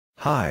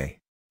Hi.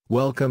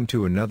 Welcome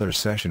to another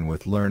session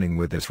with Learning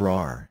with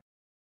ISRAR.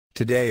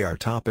 Today our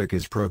topic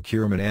is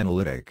Procurement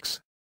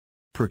Analytics.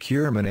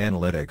 Procurement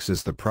Analytics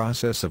is the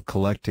process of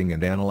collecting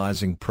and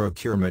analyzing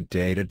procurement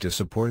data to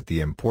support the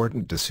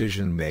important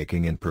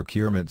decision-making in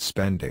procurement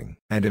spending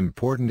and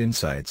important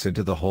insights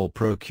into the whole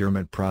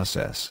procurement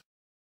process.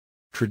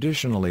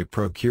 Traditionally,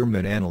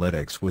 procurement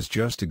analytics was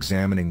just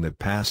examining the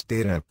past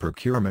data of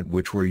procurement,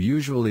 which were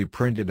usually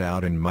printed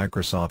out in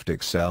Microsoft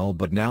Excel,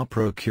 but now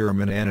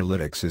procurement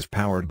analytics is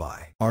powered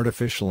by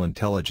artificial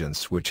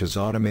intelligence, which has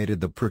automated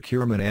the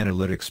procurement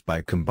analytics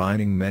by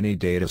combining many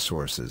data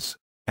sources.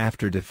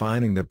 After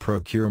defining the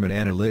procurement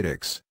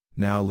analytics,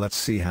 now let's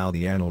see how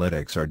the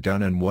analytics are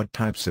done and what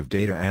types of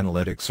data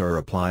analytics are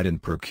applied in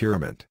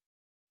procurement.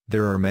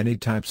 There are many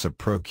types of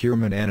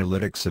procurement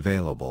analytics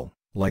available,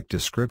 like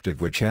descriptive,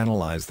 which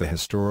analyze the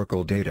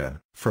historical data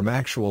from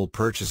actual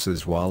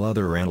purchases, while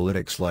other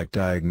analytics like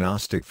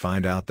diagnostic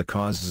find out the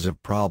causes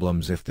of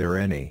problems if there are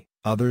any.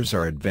 Others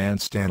are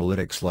advanced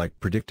analytics like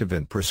predictive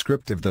and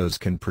prescriptive. Those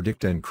can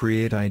predict and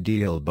create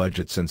ideal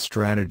budgets and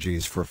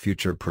strategies for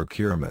future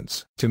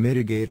procurements to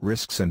mitigate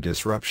risks and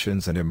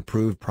disruptions and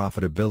improve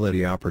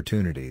profitability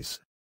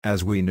opportunities.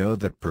 As we know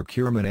that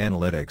procurement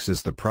analytics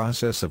is the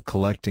process of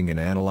collecting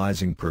and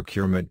analyzing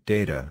procurement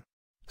data.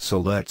 So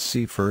let's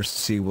first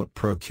see what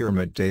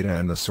procurement data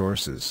and the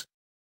sources.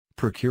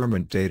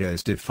 Procurement data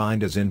is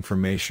defined as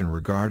information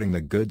regarding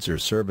the goods or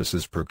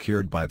services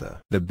procured by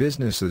the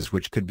businesses,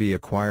 which could be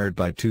acquired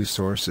by two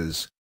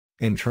sources: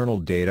 internal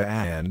data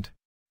and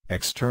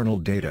external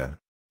data.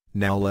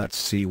 Now let's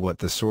see what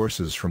the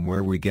sources from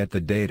where we get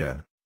the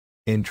data.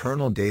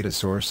 Internal data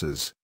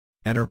sources: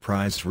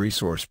 enterprise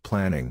resource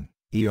planning,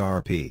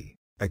 ERP,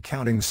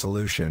 accounting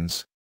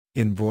solutions,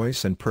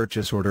 invoice and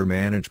purchase order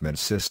management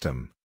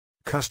system,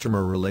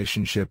 customer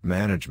relationship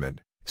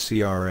management,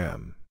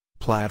 CRM,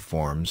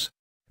 platforms,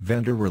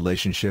 vendor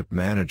relationship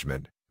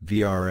management,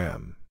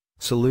 VRM,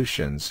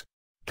 solutions,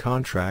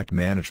 contract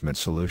management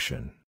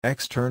solution.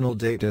 External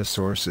data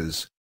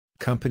sources: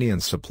 company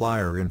and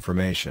supplier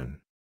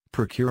information,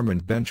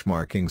 procurement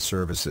benchmarking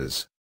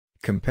services,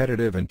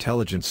 competitive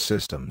intelligence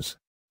systems,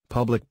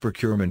 public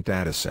procurement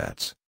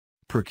datasets,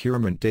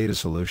 procurement data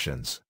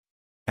solutions.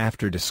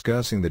 After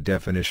discussing the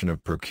definition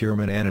of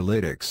procurement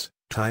analytics,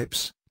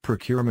 types,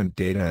 procurement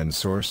data and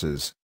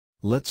sources,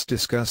 let's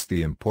discuss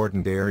the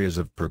important areas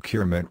of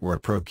procurement where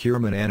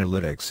procurement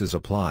analytics is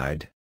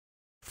applied.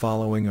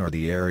 Following are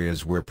the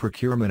areas where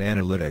procurement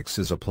analytics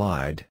is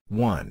applied.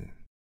 1.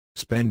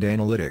 Spend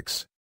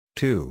analytics.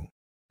 2.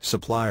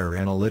 Supplier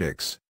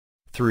analytics.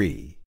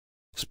 3.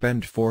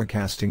 Spend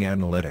forecasting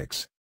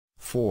analytics.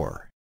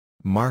 4.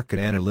 Market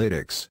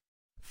analytics.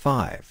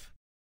 5.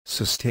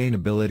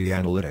 Sustainability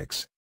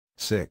analytics.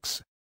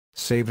 6.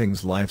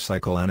 Savings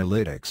lifecycle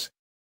analytics.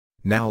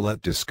 Now let's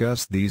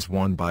discuss these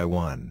one by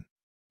one.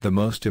 The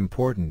most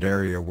important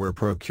area where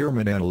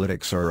procurement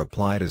analytics are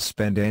applied is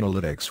spend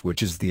analytics,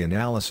 which is the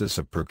analysis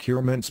of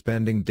procurement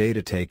spending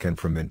data taken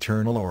from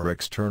internal or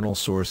external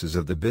sources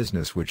of the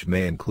business, which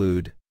may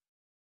include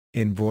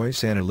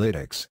invoice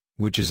analytics,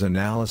 which is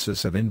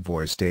analysis of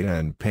invoice data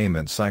and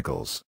payment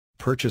cycles;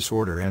 purchase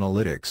order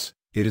analytics,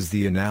 it is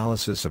the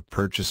analysis of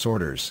purchase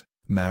orders,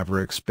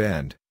 maverick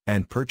spend,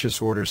 and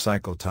purchase order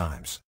cycle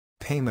times;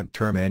 payment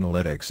term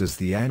analytics is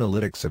the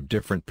analytics of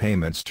different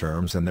payments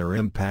terms and their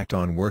impact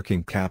on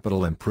working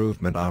capital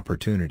improvement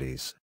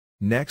opportunities.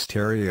 Next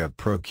area of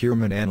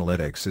procurement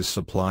analytics is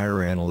supplier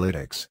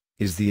analytics,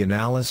 is the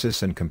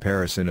analysis and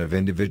comparison of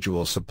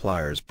individual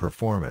suppliers'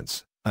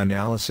 performance,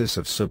 analysis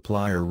of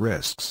supplier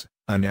risks,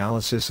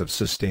 analysis of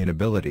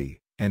sustainability,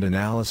 and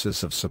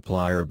analysis of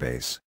supplier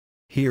base.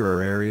 Here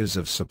are areas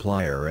of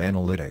supplier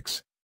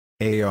analytics: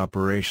 A.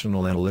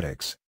 Operational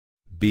analytics,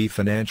 B.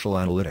 Financial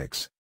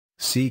analytics,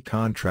 C.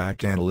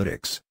 Contract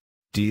analytics,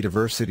 D.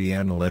 Diversity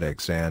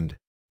analytics, and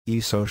E.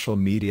 Social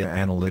media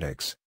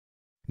analytics.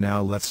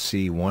 Now let's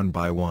see one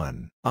by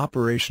one.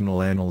 Operational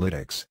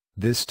analytics.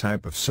 This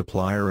type of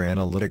supplier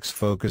analytics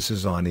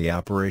focuses on the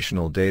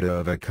operational data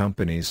of a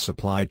company's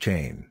supply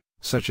chain,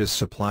 such as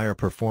supplier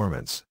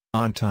performance,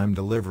 on-time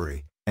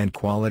delivery, and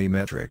quality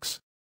metrics.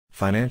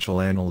 Financial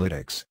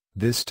analytics.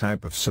 This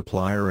type of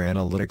supplier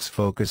analytics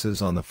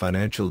focuses on the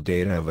financial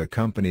data of a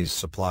company's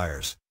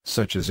suppliers,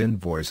 such as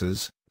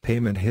invoices,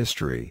 payment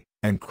history,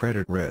 and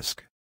credit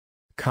risk.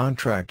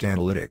 Contract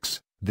analytics.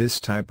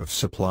 This type of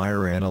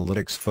supplier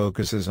analytics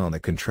focuses on the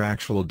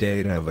contractual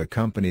data of a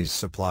company's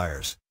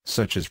suppliers,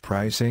 such as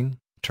pricing,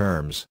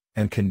 terms,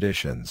 and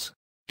conditions.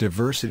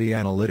 Diversity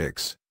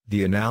analytics.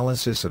 The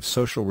analysis of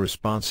social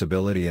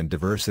responsibility and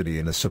diversity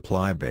in the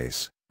supply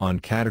base, on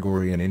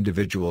category and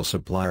individual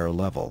supplier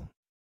level.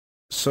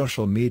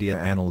 Social media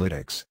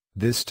analytics.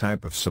 This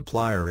type of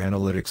supplier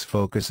analytics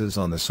focuses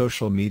on the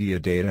social media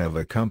data of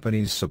a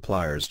company's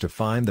suppliers to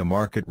find the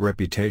market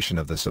reputation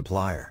of the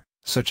supplier,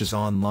 such as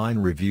online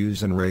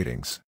reviews and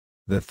ratings.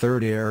 The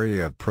third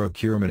area of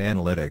procurement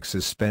analytics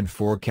is spend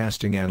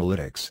forecasting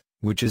analytics,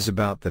 which is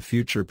about the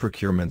future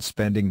procurement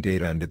spending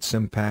data and its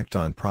impact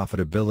on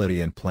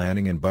profitability and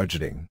planning and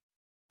budgeting.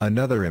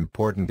 Another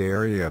important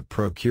area of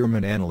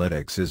procurement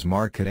analytics is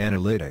market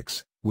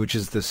analytics, which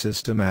is the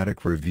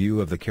systematic review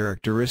of the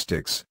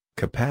characteristics,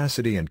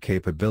 capacity and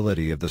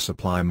capability of the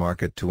supply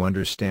market to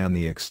understand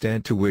the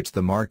extent to which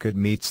the market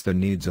meets the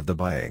needs of the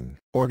buying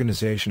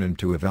organization and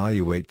to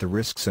evaluate the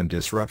risks and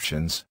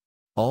disruptions.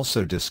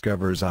 Also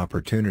discovers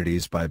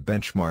opportunities by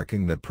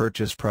benchmarking the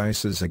purchase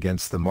prices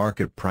against the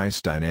market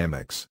price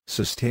dynamics.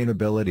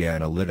 Sustainability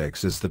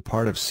analytics is the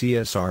part of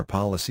CSR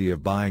policy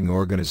of buying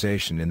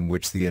organization in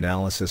which the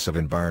analysis of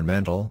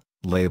environmental,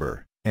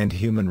 labor, and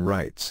human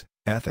rights,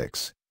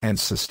 ethics, and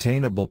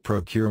sustainable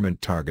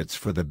procurement targets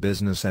for the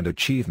business and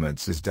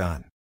achievements is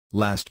done.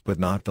 Last but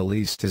not the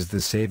least is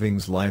the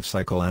savings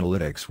lifecycle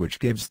analytics, which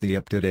gives the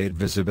up-to-date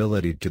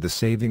visibility to the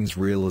savings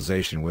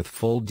realization with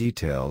full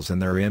details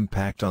and their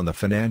impact on the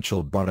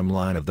financial bottom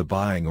line of the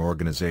buying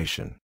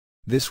organization.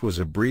 This was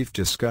a brief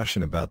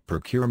discussion about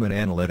procurement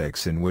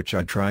analytics in which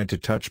I tried to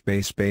touch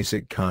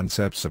basic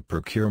concepts of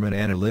procurement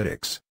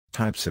analytics,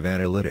 types of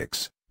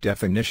analytics,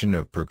 definition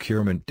of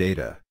procurement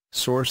data,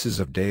 sources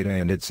of data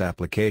and its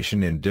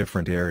application in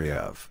different area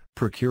of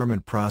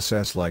procurement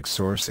process like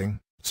sourcing,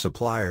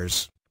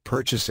 suppliers,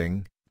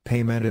 purchasing,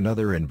 payment and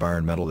other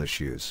environmental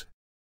issues.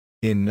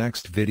 In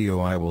next video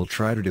I will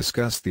try to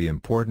discuss the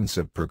importance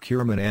of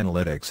procurement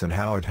analytics and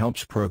how it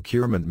helps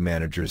procurement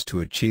managers to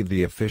achieve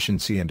the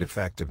efficiency and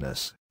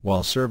effectiveness,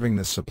 while serving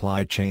the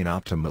supply chain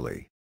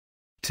optimally.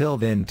 Till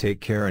then, take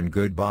care and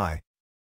goodbye.